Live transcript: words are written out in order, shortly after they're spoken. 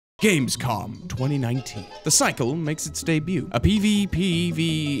Gamescom 2019. The cycle makes its debut, a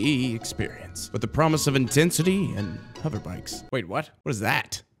PvPvE experience with the promise of intensity and hover bikes. Wait, what? What is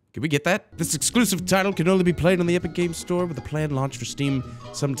that? Can we get that? This exclusive title can only be played on the Epic Games Store with a planned launch for Steam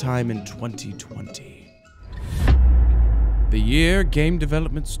sometime in 2020. The year game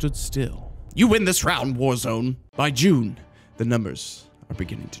development stood still. You win this round, Warzone. By June, the numbers are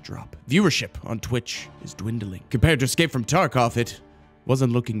beginning to drop. Viewership on Twitch is dwindling. Compared to Escape from Tarkov, it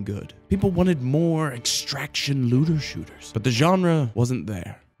wasn't looking good. People wanted more extraction looter shooters, but the genre wasn't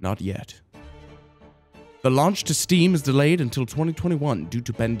there. Not yet. The launch to Steam is delayed until 2021 due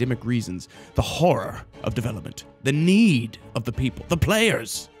to pandemic reasons. The horror of development. The need of the people. The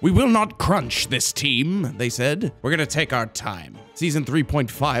players. We will not crunch this team, they said. We're gonna take our time. Season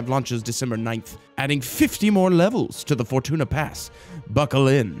 3.5 launches December 9th, adding 50 more levels to the Fortuna Pass. Buckle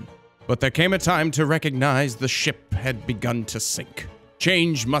in. But there came a time to recognize the ship had begun to sink.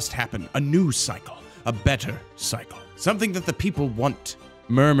 Change must happen. A new cycle. A better cycle. Something that the people want.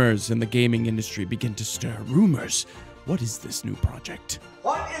 Murmurs in the gaming industry begin to stir. Rumors. What is this new project?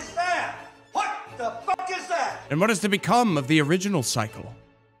 What is that? What the fuck is that? And what is to become of the original cycle?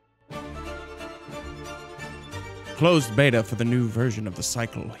 Closed beta for the new version of the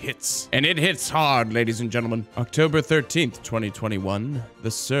cycle hits. And it hits hard, ladies and gentlemen. October 13th, 2021. The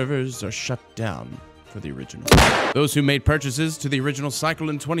servers are shut down for the original. Those who made purchases to the original cycle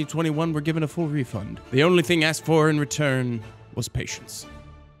in 2021 were given a full refund. The only thing asked for in return was patience.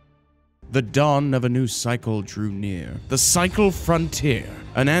 The dawn of a new cycle drew near. The cycle frontier.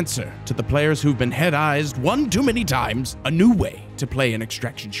 An answer to the players who've been head-eyed one too many times. A new way to play an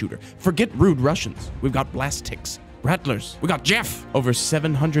extraction shooter. Forget rude Russians. We've got blast ticks, rattlers. We got Jeff. Over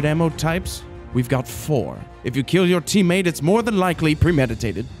 700 ammo types. We've got 4. If you kill your teammate, it's more than likely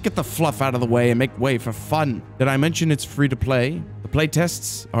premeditated. Get the fluff out of the way and make way for fun. Did I mention it's free to play? The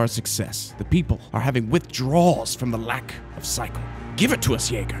playtests are a success. The people are having withdrawals from the lack of cycle. Give it to us,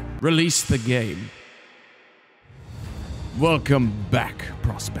 Jaeger. Release the game. Welcome back,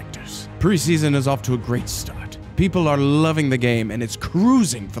 prospectors. Preseason is off to a great start. People are loving the game and it's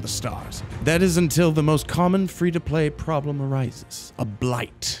cruising for the stars. That is until the most common free-to-play problem arises. A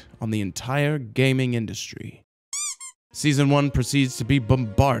blight on the entire gaming industry. Season 1 proceeds to be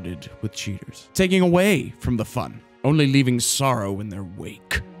bombarded with cheaters, taking away from the fun, only leaving sorrow in their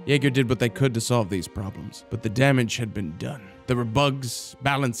wake. Jaeger did what they could to solve these problems, but the damage had been done. There were bugs,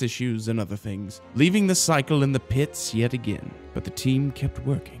 balance issues, and other things, leaving the cycle in the pits yet again. But the team kept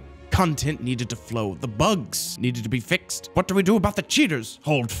working. Content needed to flow. The bugs needed to be fixed. What do we do about the cheaters?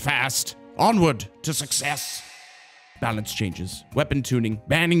 Hold fast. Onward to success. Balance changes, weapon tuning,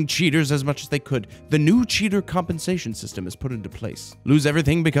 banning cheaters as much as they could. The new cheater compensation system is put into place. Lose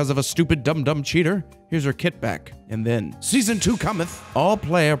everything because of a stupid dumb cheater? Here's her kit back. And then, Season 2 cometh. All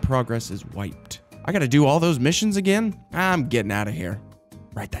player progress is wiped. I gotta do all those missions again? I'm getting out of here.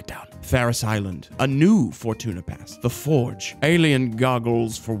 Write that down. Ferris Island, a new Fortuna Pass. The Forge, alien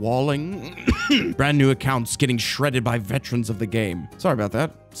goggles for walling. Brand new accounts getting shredded by veterans of the game. Sorry about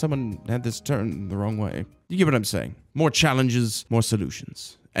that. Someone had this turned the wrong way. You get what I'm saying. More challenges, more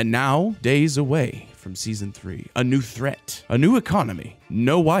solutions. And now, days away from Season 3. A new threat, a new economy,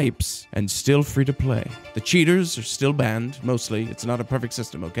 no wipes, and still free to play. The cheaters are still banned, mostly. It's not a perfect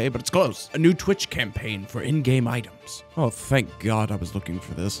system, okay? But it's close. A new Twitch campaign for in-game items. Oh, thank God I was looking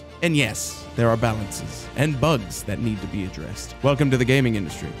for this. And yes, there are balances and bugs that need to be addressed. Welcome to the gaming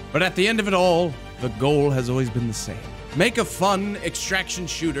industry. But at the end of it all, the goal has always been the same. Make a fun extraction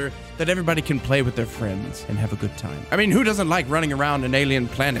shooter that everybody can play with their friends and have a good time. I mean, who doesn't like running around an alien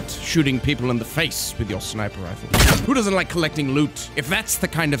planet, shooting people in the face with your sniper rifle? Who doesn't like collecting loot? If that's the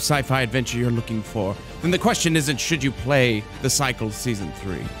kind of sci-fi adventure you're looking for, then the question isn't should you play The Cycle Season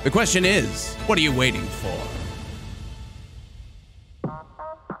 3. The question is, what are you waiting for?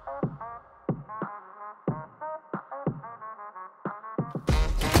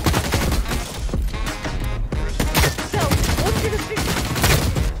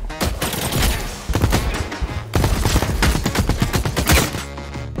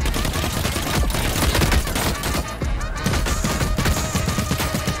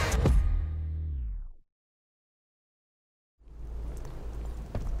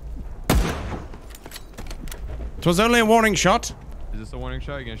 It was only a warning shot. Is this a warning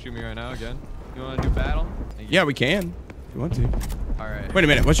shot? You gonna shoot me right now again? You wanna do battle? Yeah, we can. If you want to. Alright. Wait a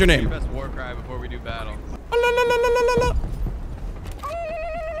minute, what's your name? Your best war cry before we do battle.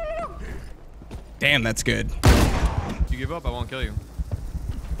 Damn, that's good. If you give up, I won't kill you.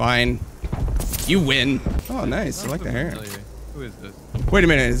 Fine. You win. Oh, nice. I like the hair. Who is this? Wait a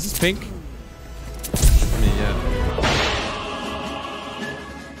minute, is this pink? Me, yeah.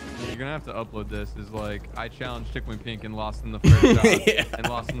 gonna have to upload this. Is like I challenged Chick Pink and lost in the first shot Yeah. and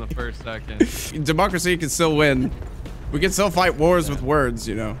lost in the first second. Democracy can still win. We can still fight wars with words,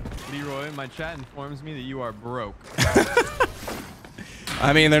 you know. Leroy, my chat informs me that you are broke.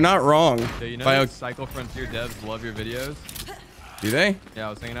 I mean, they're not wrong. Yeah, you know that Cycle Frontier devs love your videos? Do they? Yeah, I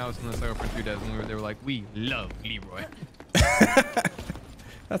was hanging out with some of the Cycle Frontier devs and they were like, we love Leroy.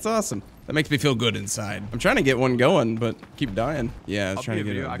 That's awesome. That makes me feel good inside. I'm trying to get one going, but keep dying. Yeah, I was trying to get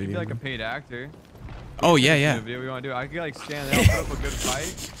a video. I could be like a paid actor. Oh, yeah, yeah. The video we want to do. I could like stand there, put up a good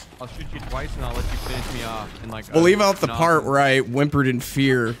fight. I'll shoot you twice and I'll let you finish me off. And like, we'll leave out the part where I whimpered in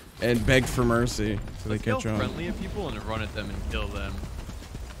fear and begged for mercy so they catch on. Friendly at people and run at them and kill them.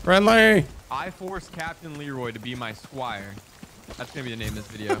 Friendly. I forced Captain Leroy to be my squire. That's gonna be the name of this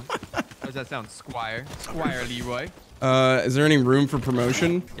video. How does that sound, Squire? Squire Leroy. Is there any room for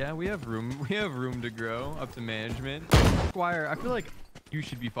promotion? Yeah, we have room. We have room to grow up to management. Squire, I feel like you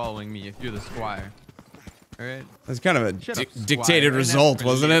should be following me if you're the squire. All right. That's kind of a dictated result,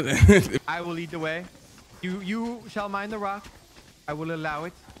 wasn't it? I will lead the way. You shall mind the rock. I will allow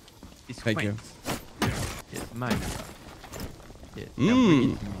it. Thank you. Yes, mind the rock. Yes.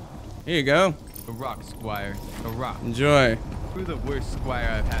 Here you go. The rock, Squire. The rock. Enjoy. You're the worst squire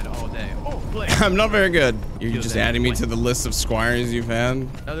I've had all day. Oh, play. I'm not very good. You're just adding me to the list of squires you've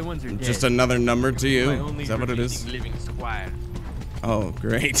had? The other ones are dead. Just another number to you? Is that what it is? Living squire. Oh,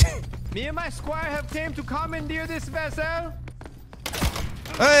 great. Me and my squire have came to commandeer this vessel.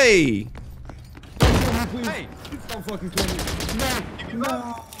 Hey! Hey! Don't fucking kill me.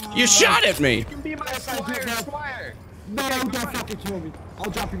 No! You shot at me! You can be my squire. No, don't fucking kill me.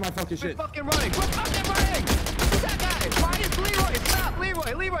 I'll drop you my fucking shit. Quit fucking running. Quit fucking running! Who's that guy? Why is Leroy? Stop,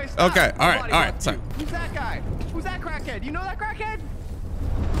 Leroy. Leroy, stop. Okay, alright, sorry. Who's that guy? Who's that crackhead? You know that crackhead?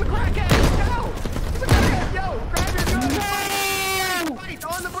 The crackhead! Go! He's a crackhead! Yo, grab your gun! No! Fight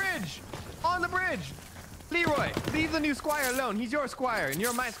on the bridge! On the bridge! Leroy, leave the new squire alone. He's your squire, and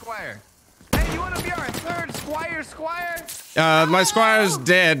you're my squire. Hey, you want to be our third squire? My squire's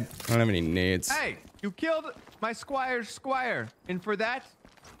dead. I don't have any nades. Hey, you killed my squire's squire, and for that,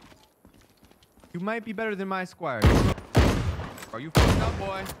 you might be better than my squire. Are you fucked up,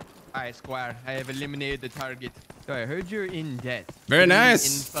 boy? All right, squire, I have eliminated the target. So I heard you're in debt. Very nice.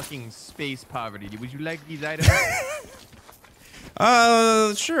 In fucking space poverty. Would you like these items?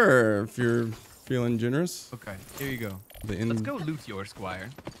 Sure, if you're feeling generous. Okay, here you go. Let's go loot your squire.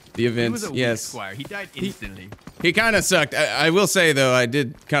 The events, He was a yes. weak squire. He died instantly. He kind of sucked. I will say, though, I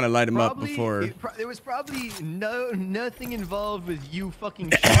did kind of light him up before. There was probably nothing involved with you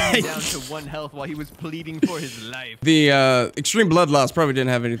fucking shooting him down to 1 health while he was pleading for his life. The extreme blood loss probably didn't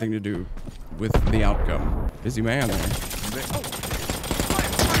have anything to do with the outcome. Busy man there.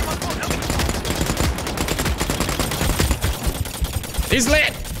 He's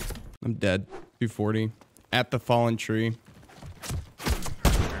lit! I'm dead. 240. At the fallen tree.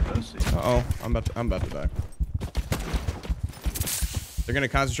 Uh-oh. I'm about to die. They're gonna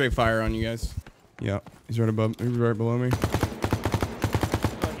concentrate fire on you guys. Yeah. He's right above. He's right below me.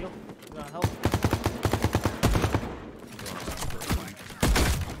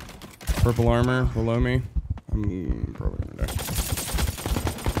 Purple armor below me. I'm probably gonna die.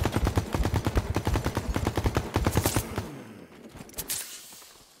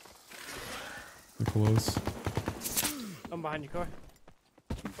 They're close. I'm behind you, Corey.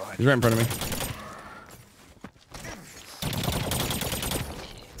 He's right in front of me.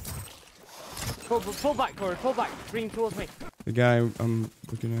 Pull back, Corey. Pull back. Bring towards me. The guy I'm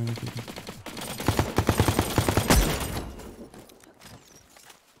looking at.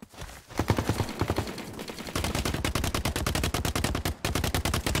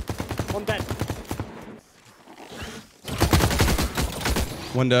 One dead.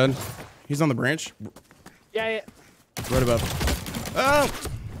 One dead. He's on the branch. Yeah. Right above. Oh!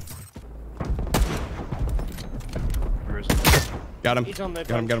 Got him. He's on the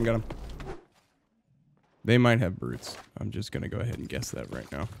Got him. They might have brutes. I'm just gonna go ahead and guess that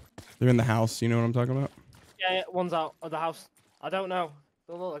right now. They're in the house. You know what I'm talking about? Yeah, one's out of the house. I don't know.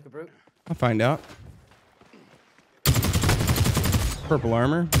 Don't look like a brute. I'll find out. Purple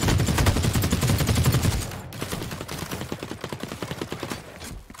armor.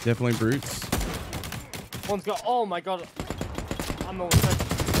 Definitely brutes. One's got. Oh my god. I'm almost dead.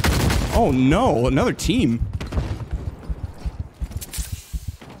 Oh no! Another team.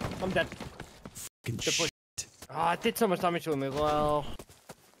 I'm dead. Fucking shit. I did so much damage to him as well.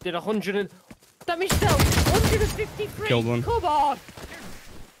 Did 100 and... Damage dealt! 153! Killed one. Come on!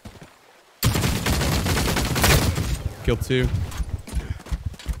 Killed 2.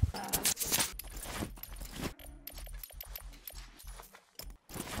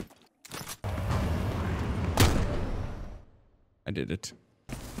 I did it.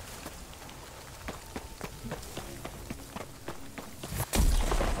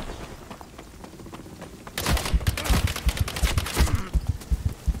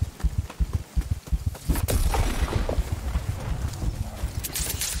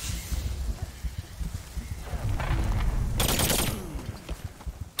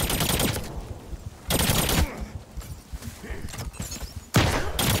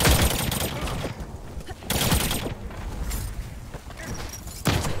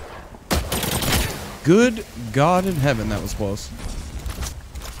 Good God in heaven, that was close.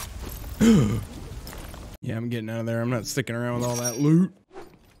 Yeah, I'm getting out of there. I'm not sticking around with all that loot.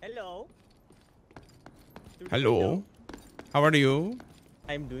 Hello. Hello. How are you?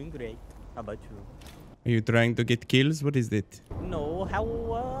 I'm doing great. How about you? Are you trying to get kills? What is it? No. How?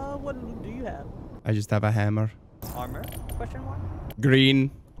 What loot do you have? I just have a hammer. Armor? Question mark?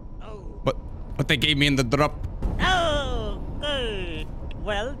 Green. Oh. But they gave me in the drop. Oh, good.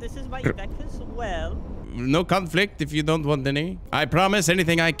 Well, this is my deck as well. No conflict if you don't want any. I promise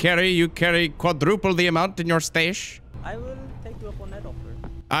anything I carry, you carry quadruple the amount in your stash. I will take you up on that offer.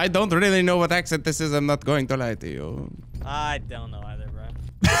 I don't really know what accent this is. I'm not going to lie to you. I don't know either,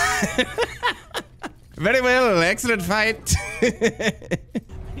 bro. Very well. Excellent fight. Peace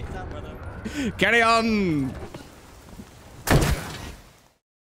out, brother. Carry on.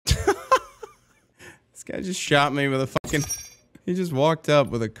 This guy just shot me with a fucking... He just walked up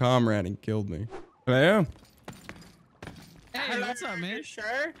with a comrade and killed me. Yeah. Hey, what's up, man?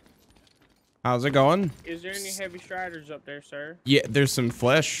 Sure. How's it going? Is there any heavy striders up there, sir? Yeah, there's some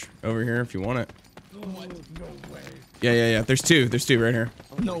flesh over here if you want it. What? No way. Yeah. There's two. There's two right here.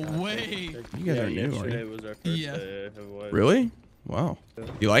 No way. You guys are new, are Yesterday you? was our first Yeah. day of what? Really? Wow.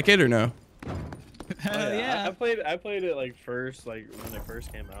 You like it or no? Hell yeah. I played it like first, like when it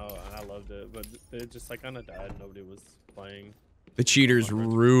first came out, and I loved it. But it just like kind of died. Nobody was playing. The cheaters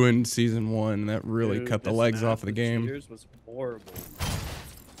ruined season 1. That really Dude, cut the this legs map off of the with game. Cheaters was horrible.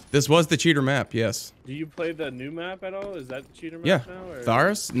 This was the cheater map, yes. Do you play the new map at all? Is that the cheater map Yeah. now? Or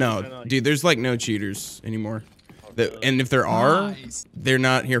Tharis? No, kinda like- dude, there's like no cheaters anymore. really? And if there are, Nice. they're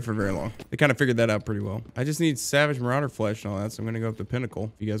not here for very long. They kind of figured that out pretty well. I just need Savage Marauder flesh and all that, so I'm going to go up to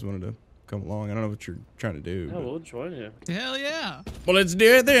Pinnacle if you guys wanted to come along. I don't know what you're trying to do. Yeah, but- we'll join you. Hell yeah. Well, let's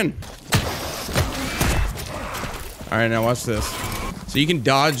do it then. All right, now watch this. So you can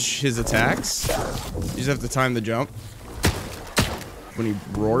dodge his attacks. You just have to time the jump. When he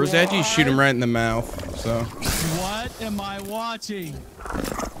roars at you, you shoot him right in the mouth. So What am I watching?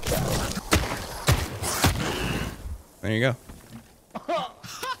 there you go.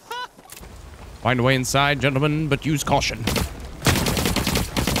 Find a way inside, gentlemen, but use caution.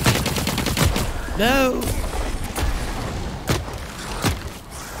 No.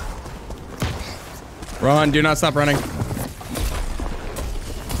 Run, do not stop running.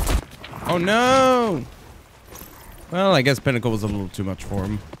 Oh no! Well, I guess Pinnacle was a little too much for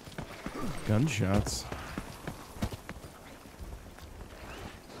him. Gunshots.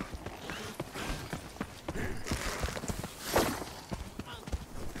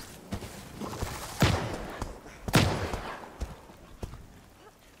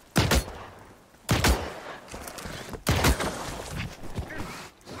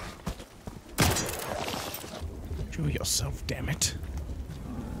 Show yourself, damn it.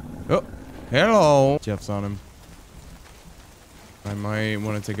 Oh, hello. Jeff's on him. I might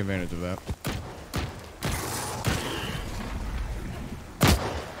want to take advantage of that.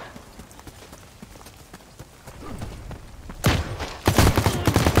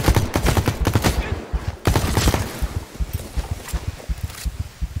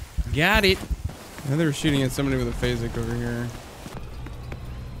 Got it. And they were shooting at somebody with a phasic over here.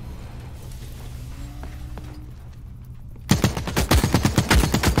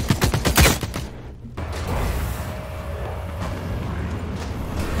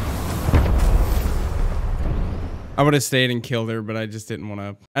 I would have stayed and killed her, but I just didn't want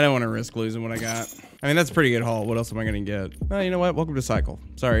to. I didn't want to risk losing what I got. I mean, that's a pretty good haul. What else am I going to get? Oh, you know what? Welcome to Cycle.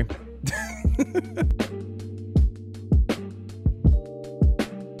 Sorry.